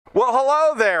Well,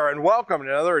 hello there, and welcome to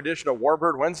another edition of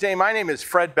Warbird Wednesday. My name is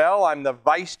Fred Bell. I'm the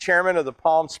Vice Chairman of the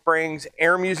Palm Springs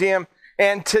Air Museum,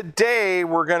 and today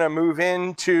we're going to move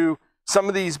into some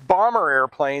of these bomber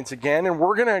airplanes again, and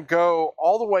we're going to go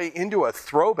all the way into a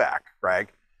throwback, Greg.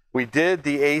 We did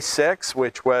the A-6,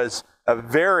 which was a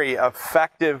very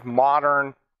effective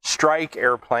modern strike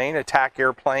airplane, attack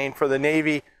airplane for the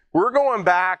Navy. We're going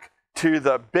back to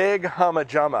the big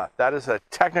humma-jumma. That is a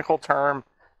technical term.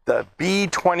 The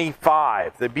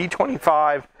B-25. The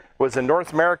B-25 was a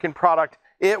North American product.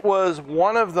 It was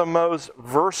one of the most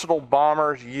versatile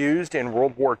bombers used in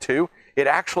World War II. It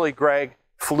actually, Greg,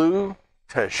 flew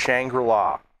to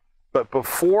Shangri-La. But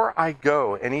before I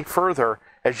go any further,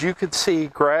 as you can see,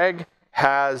 Greg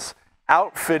has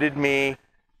outfitted me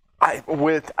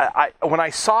when I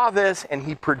saw this and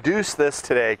he produced this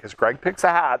today, because Greg picks the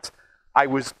hats, I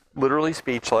was literally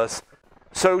speechless.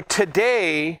 So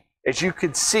today, as you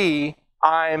can see,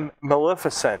 I'm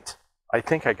Maleficent. I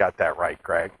think I got that right,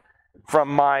 Greg. From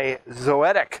my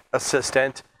Zoetic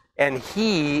assistant, and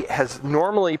he has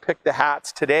normally picked the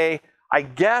hats today. I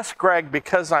guess, Greg,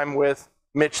 because I'm with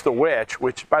Mitch the Witch,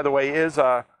 which, by the way, is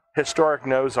a historic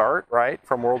nose art, right,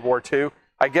 from World War II.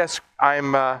 I guess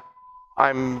I'm I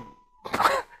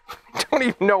don't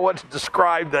even know what to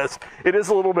describe this. It is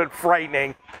a little bit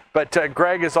frightening, but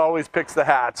Greg as always picks the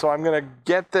hat. So I'm going to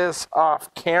get this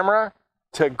off camera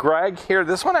to Greg here.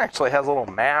 This one actually has a little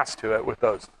mass to it with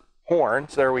those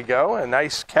horns. There we go. A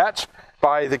nice catch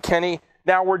by the Kenny.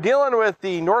 Now we're dealing with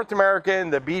the North American,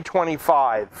 the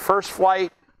B-25. First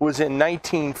flight was in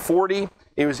 1940.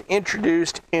 It was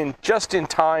introduced just in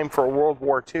time for World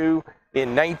War II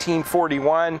in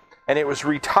 1941, and it was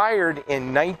retired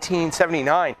in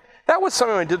 1979. That was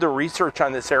something when I did the research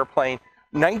on this airplane.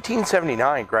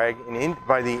 1979, Greg,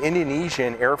 by the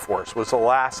Indonesian Air Force was the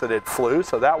last that it flew,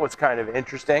 so that was kind of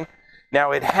interesting.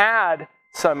 Now, it had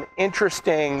some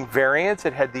interesting variants.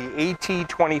 It had the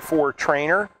AT-24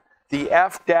 trainer, the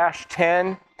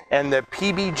F-10, and the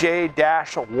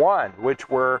PBJ-1, which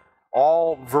were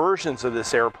all versions of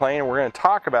this airplane, and we're going to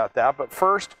talk about that. But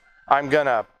first, I'm going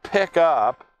to pick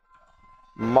up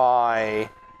my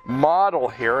model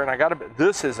here, and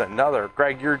this is another,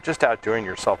 Greg, you're just outdoing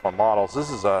yourself on models.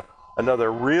 This is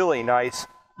another really nice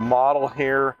model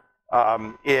here.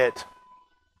 It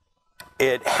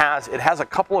has a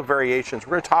couple of variations.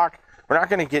 We're not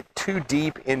going to get too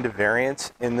deep into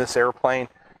variants in this airplane,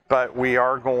 but we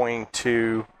are going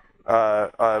to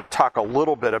talk a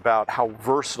little bit about how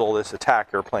versatile this attack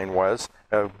airplane was,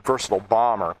 a versatile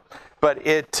bomber. But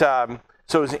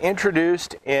so it was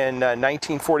introduced in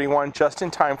 1941, just in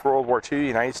time for World War II. The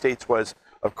United States was,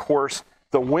 of course,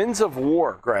 the winds of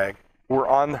war, Greg, were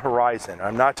on the horizon.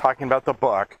 I'm not talking about the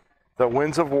book. The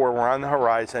winds of war were on the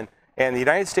horizon. And the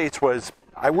United States was,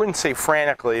 I wouldn't say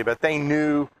frantically, but they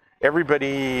knew,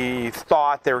 everybody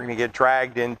thought they were going to get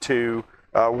dragged into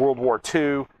World War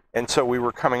II. And so we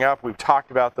were coming up. We've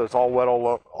talked about those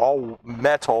all-metal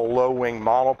low-wing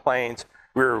monoplanes.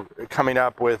 We were coming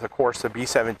up with, of course, the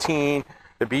B-17,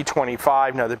 the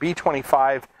B-25. Now, the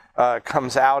B-25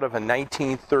 comes out of a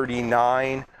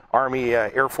 1939 Army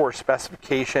Air Force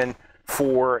specification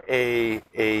for a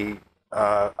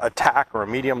attack or a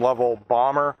medium-level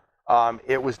bomber.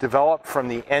 It was developed from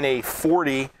the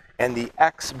NA-40 and the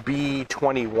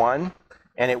XB-21,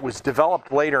 and it was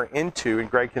developed later into, and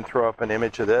Greg can throw up an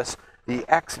image of this, the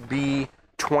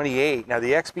XB-28. Now,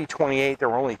 the XB-28, there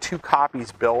were only 2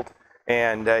 copies built,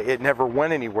 and it never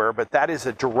went anywhere, but that is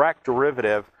a direct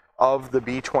derivative of the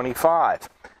B-25.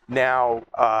 Now,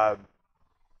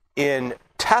 in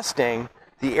testing,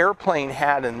 the airplane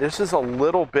had, and this is a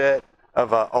little bit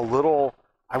of I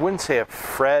wouldn't say a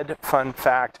Fred fun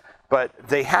fact, but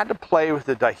they had to play with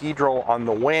the dihedral on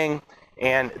the wing,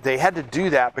 and they had to do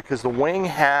that because the wing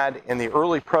had, in the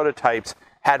early prototypes,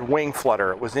 had wing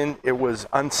flutter. It was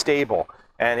unstable.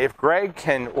 And if Greg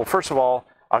can, well, first of all,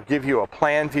 I'll give you a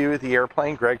plan view of the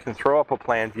airplane. Greg can throw up a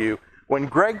plan view. When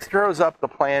Greg throws up the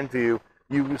plan view,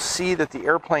 you see that the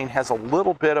airplane has a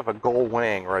little bit of a gull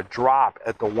wing or a drop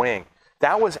at the wing.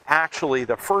 That was actually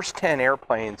the first 10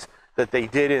 airplanes that they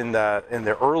did in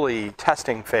the early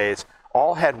testing phase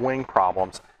all had wing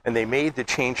problems, and they made the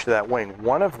change to that wing,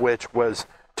 one of which was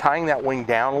tying that wing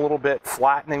down a little bit,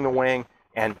 flattening the wing,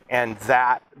 and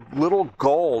that little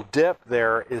gull dip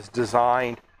there is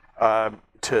designed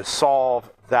to solve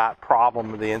that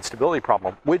problem, the instability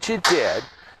problem, which it did.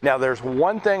 Now, there's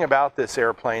one thing about this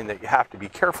airplane that you have to be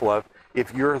careful of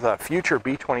if you're the future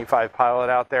B-25 pilot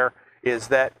out there, is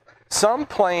that some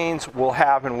planes will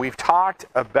have, and we've talked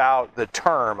about the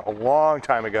term a long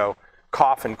time ago,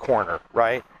 coffin corner,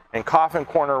 right? And coffin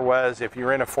corner was if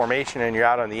you're in a formation and you're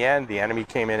out on the end, the enemy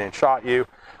came in and shot you.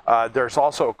 There's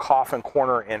also a coffin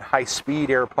corner in high-speed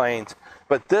airplanes.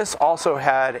 But this also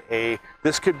had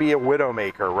this could be a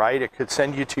widowmaker, right? It could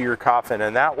send you to your coffin.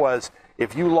 And that was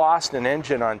if you lost an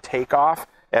engine on takeoff,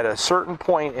 at a certain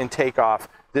point in takeoff,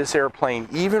 this airplane,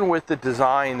 even with the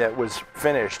design that was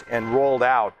finished and rolled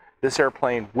out, this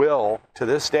airplane will, to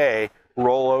this day,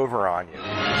 roll over on you.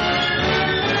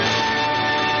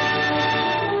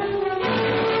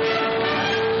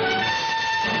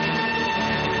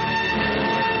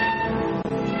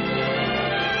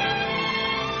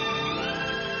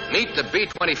 Meet the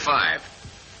B-25,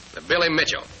 the Billy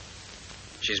Mitchell.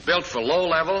 She's built for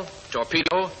low-level,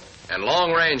 torpedo, and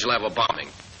long-range level bombing.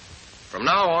 From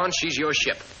now on, she's your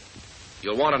ship.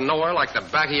 You'll want to know her like the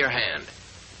back of your hand.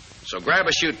 So grab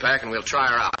a chute pack and we'll try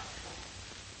her out.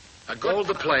 Hold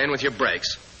the plane with your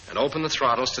brakes and open the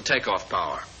throttles to takeoff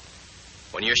power.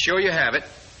 When you're sure you have it,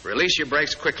 release your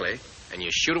brakes quickly and you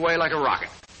shoot away like a rocket.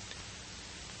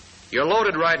 You're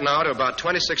loaded right now to about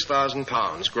 26,000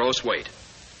 pounds gross weight.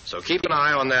 So keep an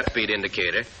eye on that speed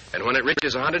indicator, and when it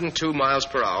reaches 102 miles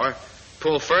per hour,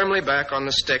 pull firmly back on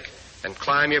the stick and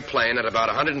climb your plane at about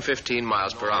 115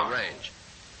 miles per hour range.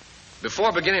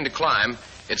 Before beginning to climb,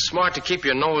 it's smart to keep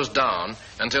your nose down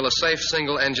until a safe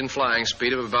single-engine flying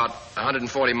speed of about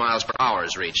 140 miles per hour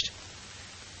is reached.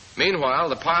 Meanwhile,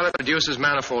 the pilot reduces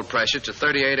manifold pressure to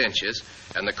 38 inches,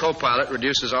 and the co-pilot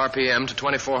reduces RPM to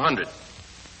 2,400.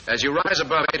 As you rise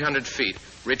above 800 feet,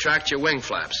 retract your wing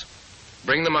flaps.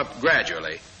 Bring them up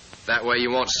gradually. That way you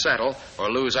won't settle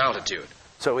or lose altitude.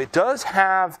 So it does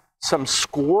have some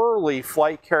squirrely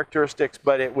flight characteristics,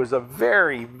 but it was a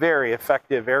very, very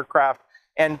effective aircraft.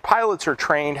 And pilots are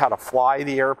trained how to fly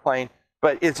the airplane.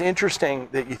 But it's interesting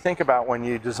that you think about when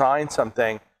you design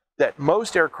something that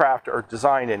most aircraft are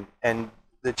designed and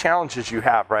the challenges you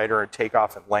have, right, are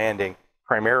takeoff and landing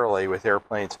primarily with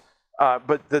airplanes.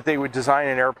 But that they would design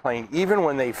an airplane, even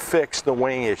when they fixed the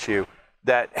wing issue,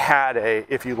 that had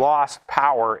if you lost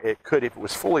power, it could, if it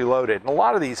was fully loaded. And a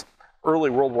lot of these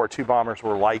early World War II bombers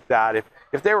were like that.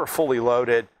 If they were fully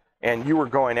loaded and you were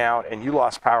going out and you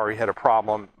lost power, you had a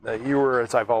problem, you were,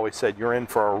 as I've always said, you're in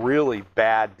for a really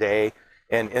bad day.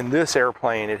 And in this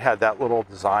airplane, it had that little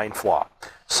design flaw.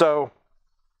 So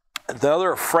the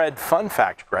other Fred fun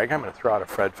fact, Greg, I'm going to throw out a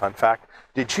Fred fun fact.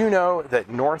 Did you know that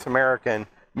North American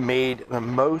made the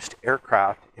most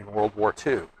aircraft in World War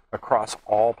II? Across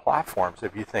all platforms,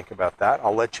 if you think about that.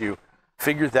 I'll let you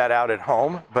figure that out at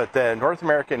home, but the North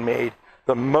American made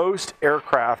the most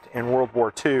aircraft in World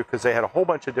War II because they had a whole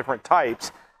bunch of different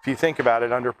types, if you think about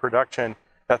it, under production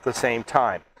at the same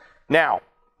time. Now,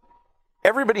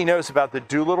 everybody knows about the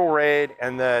Doolittle raid,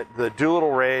 and the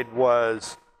Doolittle raid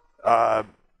was,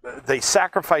 they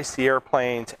sacrificed the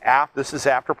airplanes. This is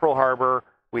after Pearl Harbor.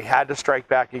 We had to strike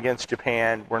back against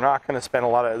Japan. We're not going to spend a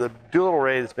lot of, the Doolittle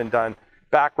raid has been done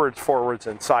backwards, forwards,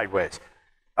 and sideways.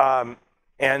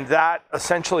 And that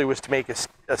essentially was to make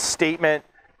a statement.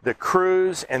 The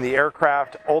crews and the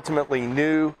aircraft ultimately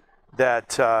knew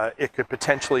that it could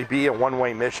potentially be a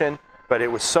one-way mission, but it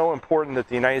was so important that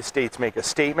the United States make a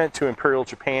statement to Imperial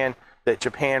Japan that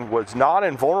Japan was not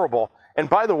invulnerable. And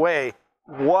by the way,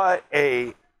 what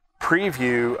a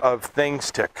preview of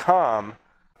things to come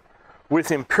with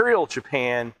Imperial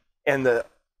Japan and the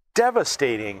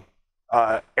devastating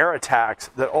air attacks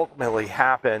that ultimately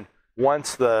happened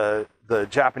once the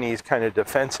Japanese kind of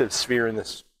defensive sphere in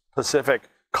the Pacific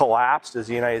collapsed as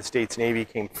the United States Navy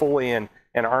came fully in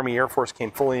and Army Air Force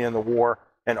came fully in the war.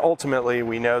 And ultimately,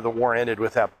 we know the war ended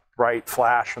with that bright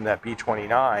flash from that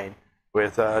B-29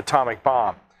 with an atomic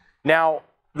bomb. Now,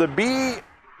 the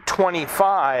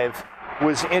B-25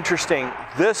 was interesting.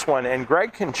 This one, and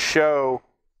Greg can show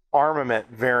armament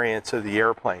variants of the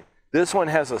airplane. This one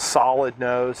has a solid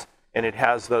nose, and it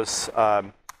has those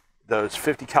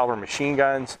 50 caliber machine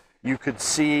guns. You could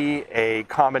see a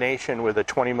combination with a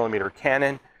 20 millimeter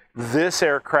cannon. This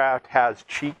aircraft has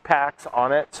cheek packs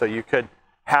on it, so you could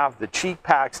have the cheek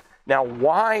packs. Now,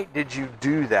 why did you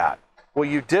do that? Well,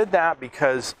 you did that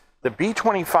because the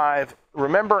B-25,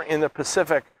 remember in the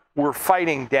Pacific, we're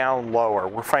fighting down lower.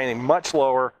 We're fighting much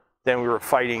lower than we were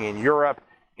fighting in Europe.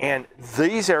 And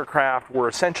these aircraft were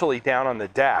essentially down on the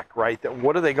deck, right?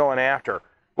 What are they going after?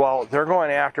 Well, they're going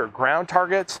after ground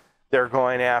targets. They're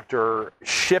going after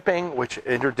shipping, which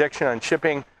interdiction on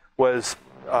shipping was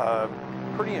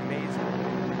pretty amazing.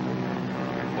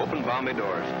 Open bomb bay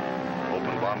doors.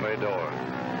 Open bomb bay doors.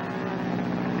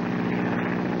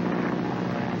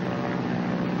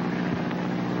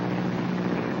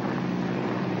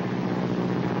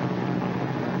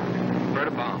 Prepare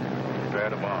to bomb. Prepare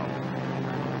to bomb.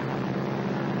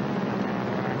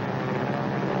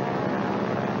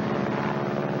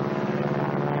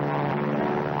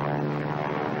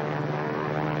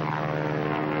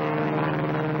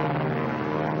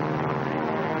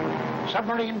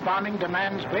 Submarine bombing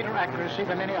demands greater accuracy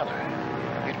than any other.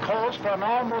 It calls for an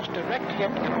almost direct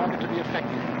hit in order to be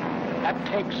effective. That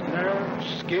takes nerve,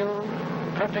 skill,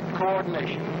 perfect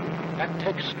coordination. That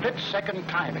takes split-second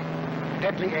timing,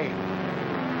 deadly aim.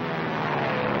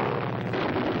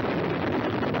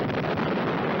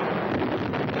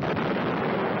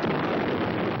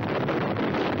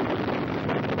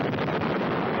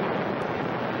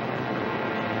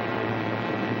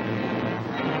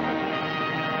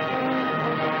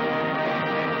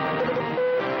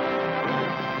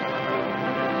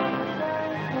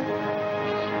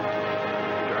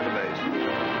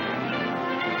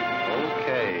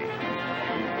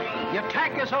 The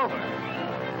attack is over.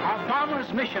 Our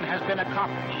bomber's mission has been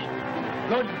accomplished.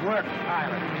 Good work,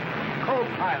 pilot,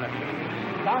 co-pilot,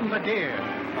 bombardier,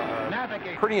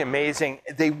 navigator. Pretty amazing.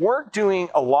 They weren't doing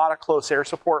a lot of close air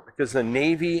support because the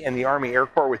Navy and the Army Air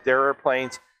Corps with their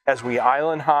airplanes, as we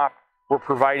island hop, were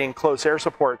providing close air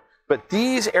support. But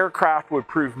these aircraft would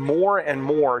prove more and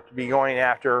more to be going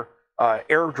after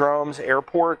aerodromes,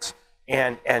 airports,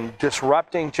 and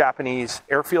disrupting Japanese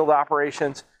airfield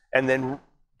operations, and then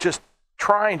just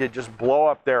trying to just blow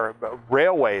up their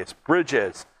railways,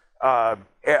 bridges,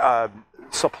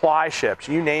 supply ships,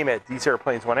 you name it, these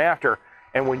airplanes went after.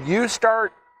 And when you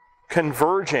start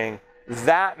converging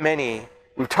that many,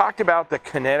 we've talked about the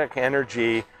kinetic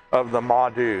energy of the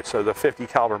Madu, so the 50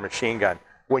 caliber machine gun.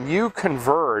 When you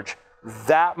converge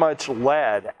that much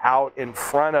lead out in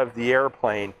front of the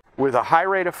airplane with a high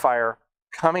rate of fire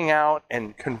coming out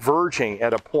and converging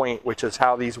at a point, which is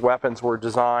how these weapons were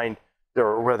designed,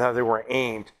 or how they were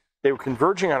aimed, they were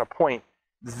converging on a point.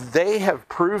 They have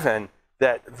proven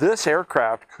that this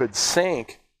aircraft could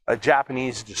sink a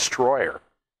Japanese destroyer.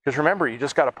 Because remember, you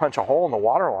just got to punch a hole in the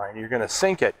waterline, you're going to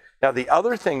sink it. Now, the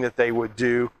other thing that they would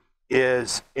do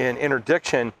is, in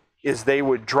interdiction, is they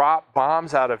would drop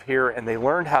bombs out of here, and they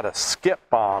learned how to skip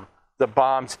bomb the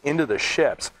bombs into the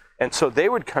ships. And so they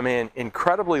would come in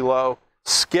incredibly low,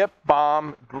 skip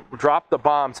bomb, drop the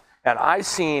bombs. And I've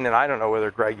seen, and I don't know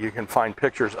whether, Greg, you can find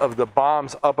pictures of the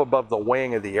bombs up above the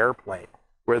wing of the airplane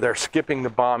where they're skipping the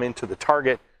bomb into the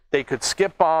target. They could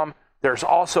skip bomb. There's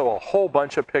also a whole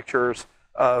bunch of pictures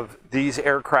of these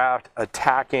aircraft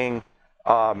attacking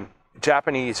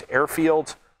Japanese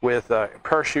airfields with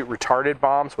parachute retarded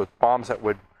bombs, with bombs that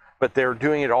would, but they're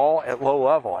doing it all at low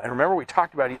level. And remember, we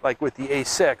talked about it like with the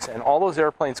A6 and all those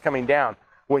airplanes coming down.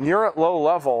 When you're at low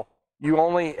level, you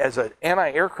only, as an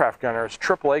anti-aircraft gunner, as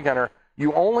AAA gunner,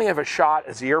 you only have a shot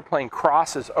as the airplane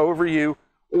crosses over you,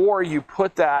 or you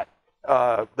put that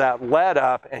lead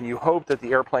up and you hope that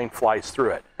the airplane flies through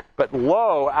it. But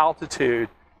low altitude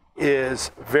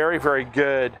is very, very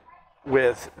good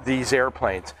with these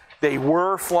airplanes. They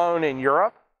were flown in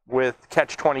Europe with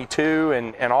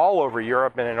Catch-22 and all over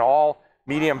Europe and in all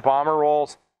medium bomber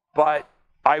roles, but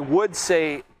I would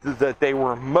say that they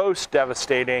were most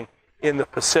devastating in the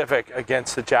Pacific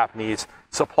against the Japanese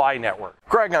supply network.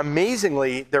 Greg,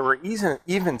 amazingly, there were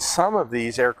even some of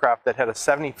these aircraft that had a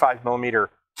 75mm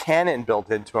cannon built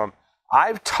into them.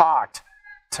 I've talked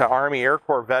to Army Air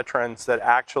Corps veterans that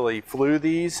actually flew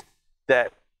these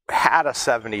that had a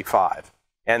 75.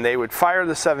 And they would fire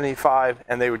the 75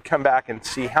 and they would come back and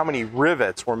see how many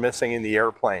rivets were missing in the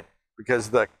airplane because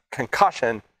the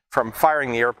concussion from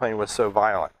firing the airplane was so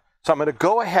violent. So I'm going to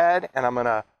go ahead and I'm going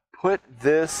to put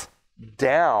this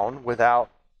down without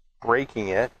breaking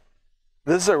it.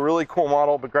 This is a really cool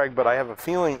model, but Greg, I have a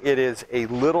feeling it is a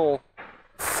little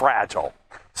fragile.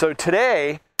 So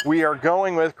today we are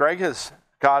going with, Greg has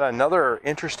got another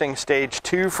interesting stage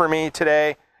 2 for me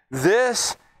today.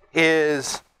 This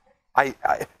is,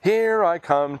 here I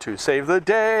come to save the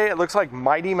day. It looks like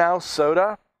Mighty Mouse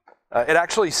soda. It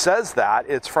actually says that.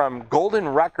 It's from Golden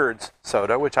Records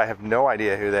soda, which I have no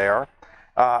idea who they are.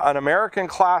 An American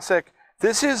classic.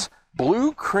 This is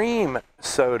Blue Cream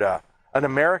soda, an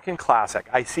American classic.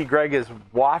 I see Greg is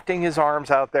wafting his arms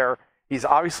out there. He's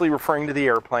obviously referring to the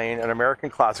airplane, an American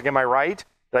classic. Am I right?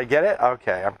 Did I get it?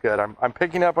 Okay, I'm good. I'm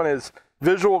picking up on his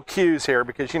visual cues here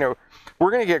because, you know,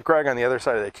 we're going to get Greg on the other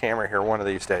side of the camera here one of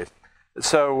these days.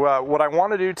 So what I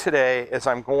want to do today is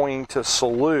I'm going to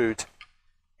salute,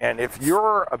 and if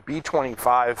you're a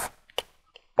B-25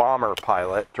 bomber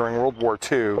pilot during World War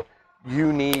II,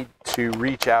 you need to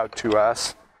reach out to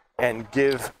us and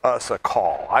give us a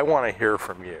call. I want to hear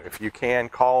from you. If you can,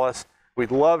 call us. We'd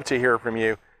love to hear from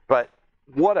you. But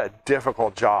what a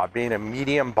difficult job being a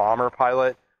medium bomber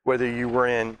pilot, whether you were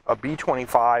in a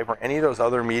B-25 or any of those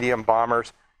other medium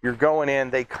bombers. You're going in,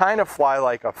 they kind of fly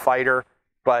like a fighter,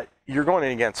 but you're going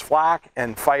in against flak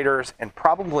and fighters and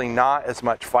probably not as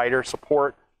much fighter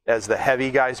support as the heavy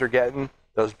guys are getting.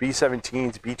 those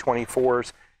B-17s,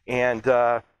 B-24s, and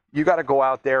you got to go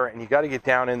out there and you got to get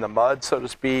down in the mud, so to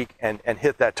speak, and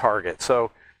hit that target.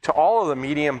 So to all of the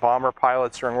medium bomber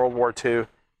pilots during World War II,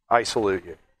 I salute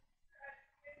you.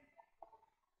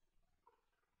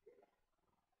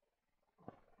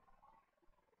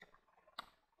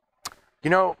 You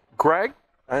know, Greg,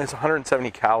 it's 170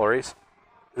 calories.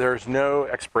 There's no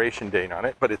expiration date on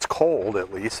it, but it's cold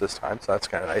at least this time, so that's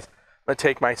kind of nice. I'm going to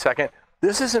take my second.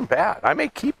 This isn't bad. I may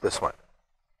keep this one.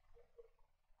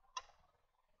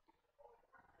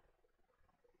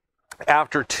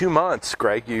 After 2 months,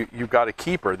 Greg, you've got a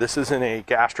keeper. This isn't a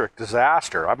gastric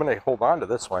disaster. I'm going to hold on to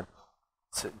this one.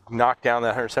 Knock down that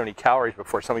 170 calories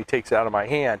before somebody takes it out of my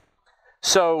hand.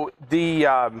 So the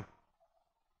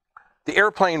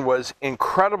airplane was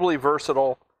incredibly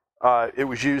versatile. It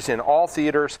was used in all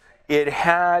theaters. It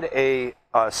had a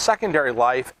secondary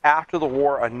life after the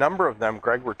war. A number of them,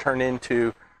 Greg, were turned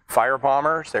into fire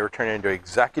bombers. They were turned into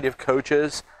executive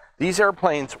coaches. These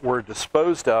airplanes were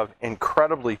disposed of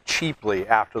incredibly cheaply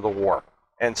after the war.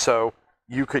 And so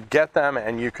you could get them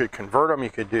and you could convert them.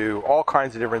 You could do all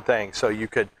kinds of different things. So you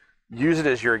could use it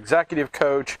as your executive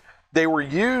coach. They were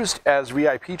used as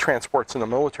VIP transports in the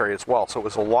military as well. So it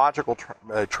was a logical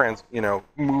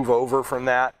move over from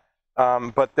that.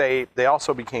 But they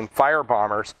also became fire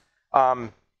bombers.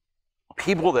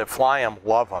 People that fly them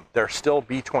love them. They're still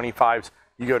B-25s.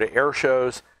 You go to air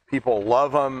shows. People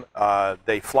love them.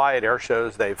 They fly at air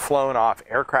shows. They've flown off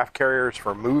aircraft carriers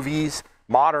for movies,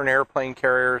 modern airplane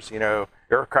carriers, you know,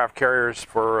 aircraft carriers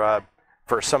for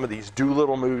some of these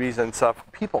Doolittle movies and stuff.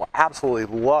 People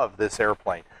absolutely love this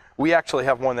airplane. We actually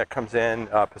have one that comes in,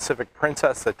 Pacific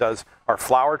Princess, that does our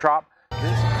flower drop.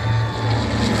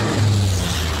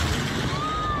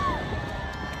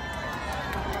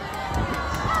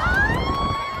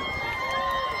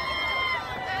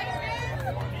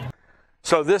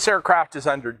 So this aircraft is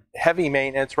under heavy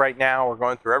maintenance right now. We're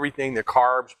going through everything, the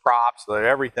carbs, props,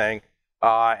 everything.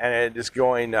 And it is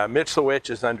going, Mitch the Witch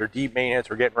is under deep maintenance.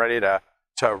 We're getting ready to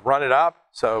run it up.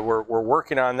 So we're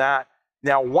working on that.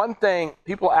 Now, one thing,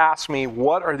 people ask me,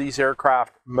 what are these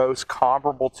aircraft most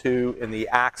comparable to in the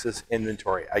Axis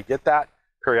inventory? I get that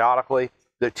periodically.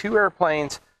 The two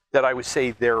airplanes that I would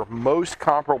say they're most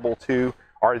comparable to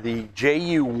are the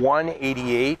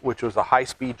Ju-188, which was a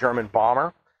high-speed German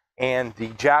bomber, and the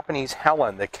Japanese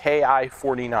Helen, the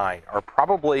Ki-49, are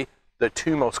probably the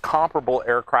two most comparable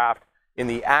aircraft in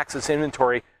the Axis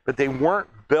inventory, but they weren't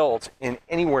built in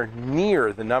anywhere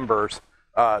near the numbers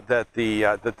that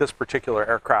this particular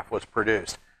aircraft was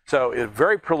produced. So it's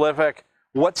very prolific.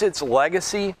 What's its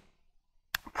legacy?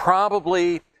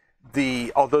 Probably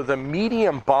although the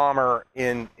medium bomber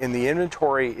in the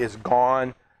inventory is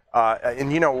gone,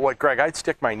 and you know what, Greg, I'd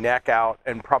stick my neck out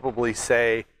and probably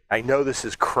say, I know this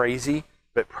is crazy,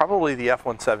 but probably the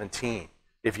F-117.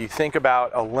 If you think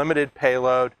about a limited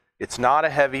payload, it's not a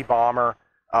heavy bomber.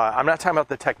 I'm not talking about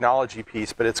the technology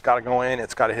piece, but it's got to go in,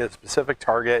 it's got to hit a specific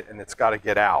target, and it's got to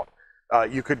get out.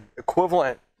 You could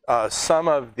equivalent some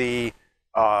of the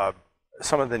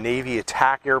Navy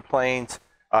attack airplanes.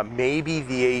 Maybe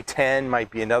the A-10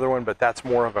 might be another one, but that's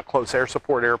more of a close air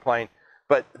support airplane.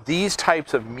 But these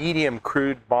types of medium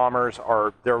crewed bombers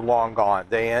they're long gone.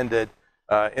 They ended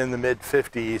in the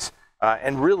mid-50s,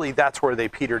 and really that's where they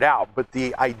petered out. But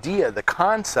the idea, the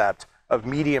concept of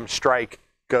medium strike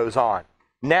goes on.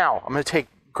 Now, I'm going to take,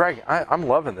 Greg, I'm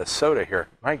loving this soda here.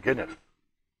 My goodness.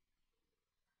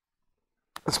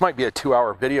 This might be a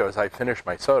 2-hour video as I finish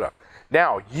my soda.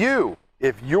 Now,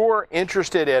 if you're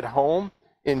interested at home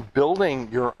in building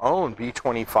your own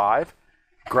B-25,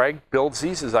 Greg builds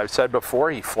these, as I've said before.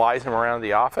 He flies them around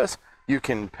the office. You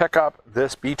can pick up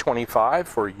this B-25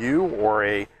 for you or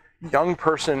a young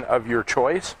person of your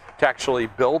choice to actually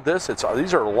build this.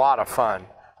 These are a lot of fun.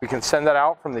 We can send that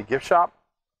out from the gift shop.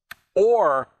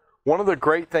 Or one of the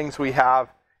great things we have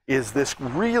is this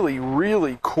really,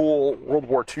 really cool World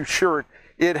War II shirt.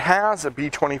 It has a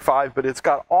B-25, but it's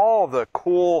got all the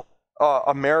cool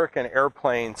American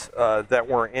airplanes that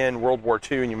were in World War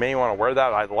II, and you may want to wear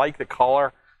that. I like the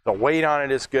color. The weight on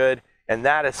it is good. And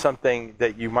that is something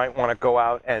that you might want to go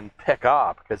out and pick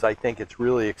up because I think it's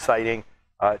really exciting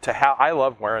to have. I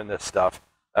love wearing this stuff.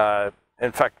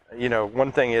 In fact, you know,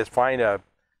 one thing is find a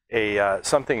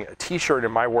T-shirt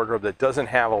in my wardrobe that doesn't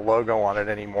have a logo on it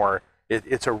anymore.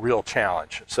 It's a real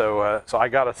challenge. So I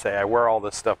got to say, I wear all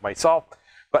this stuff myself.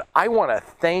 But I want to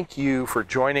thank you for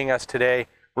joining us today.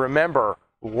 Remember,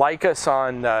 like us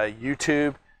on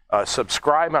YouTube,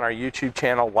 subscribe on our YouTube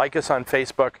channel, like us on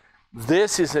Facebook.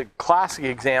 This is a classic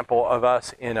example of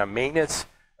us in a maintenance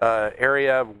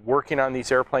area working on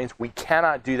these airplanes. We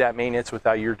cannot do that maintenance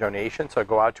without your donation, so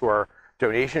go out to our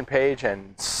donation page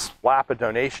and slap a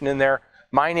donation in there.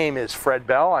 My name is Fred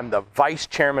Bell. I'm the Vice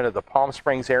Chairman of the Palm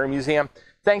Springs Air Museum.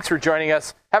 Thanks for joining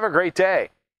us. Have a great day.